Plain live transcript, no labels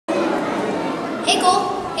Hey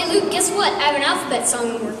Cole, hey Luke, guess what? I have an alphabet song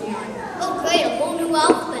I'm working on. Oh great, a whole new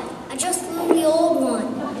alphabet. I just learned the old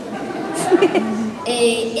one.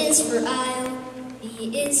 A is for isle,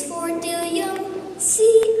 B is for Dillium, C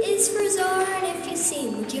is for Czar, and if you see,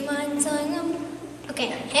 would you mind telling them? Okay,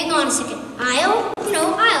 hang on a second. Aisle? You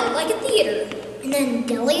know, aisle, like a theater. And then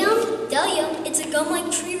Delium? Delium, it's a gum-like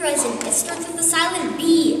tree resin. It starts with the silent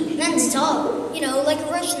B. And then Czar. You know, like a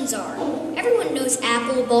Russian Czar. Everyone knows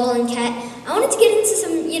apple, ball, and cat. I wanted to get into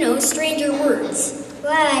some, stranger words.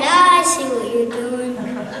 Right, I see what you're doing.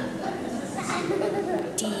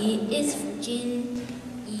 D is for gin,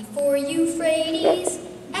 E for Euphrates,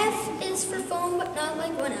 F is for phone, but not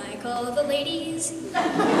like when I call the ladies. I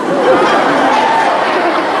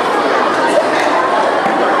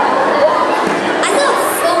thought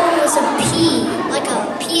phone was a P, like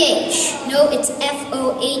a PH. No, it's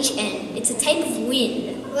F-O-H-N. It's a type of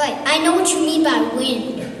wind. Right, I know what you mean by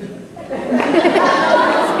wind. G for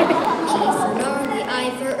gnarly,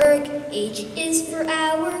 I for erg, H is for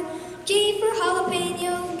hour, J for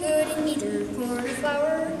jalapeno, good in either corn or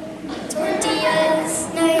flour. Tortillas,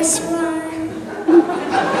 nice one.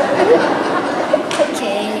 K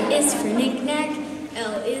is for knick-knack,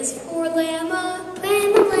 L is for llama.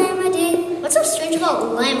 Llama ding. What's so strange about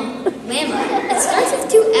llama? Llama, it starts with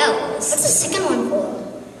two L's. What's the second one for?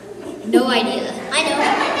 No idea. I know.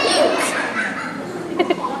 Luke.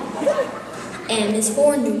 M is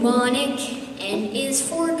for mnemonic, N is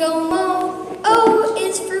for gomo, O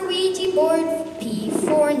is for Ouija board, P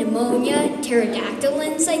for pneumonia, pterodactyl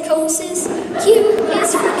and psychosis, Q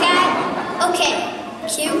is for cat. Okay,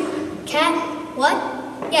 Q? cat, what?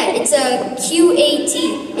 Yeah, it's a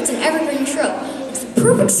Q-A-T. It's an evergreen shrub. It's the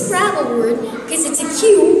perfect Scrabble word because it's a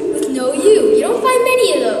Q with no U. You don't find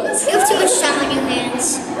many of those. You have too much time on your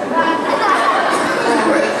hands.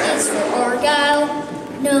 R is for Argyle.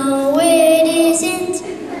 No, it isn't.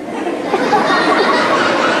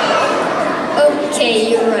 Okay,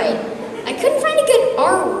 you're right. I couldn't find a good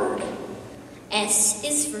R word. S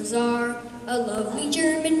is for Czar, a lovely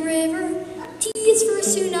German river. T is for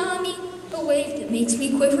tsunami, a wave that makes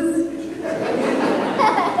me quiver.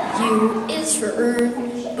 U is for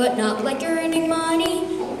earn, but not like earning money.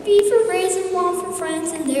 V for raisin, for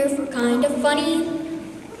France, and therefore kind of funny.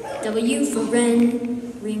 W for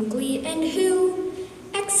Ren, wrinkly and who.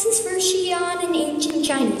 X is for Xi'an, an ancient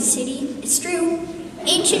Chinese city. It's true.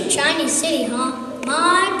 Ancient Chinese city, huh?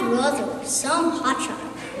 My brother, some hotshot.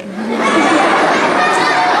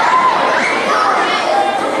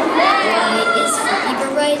 Y is for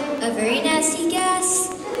eberite, a very nasty gas.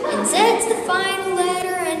 And Z's the final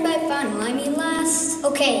letter, and by final I mean last.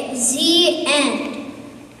 Okay, Z end.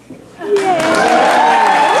 Yeah.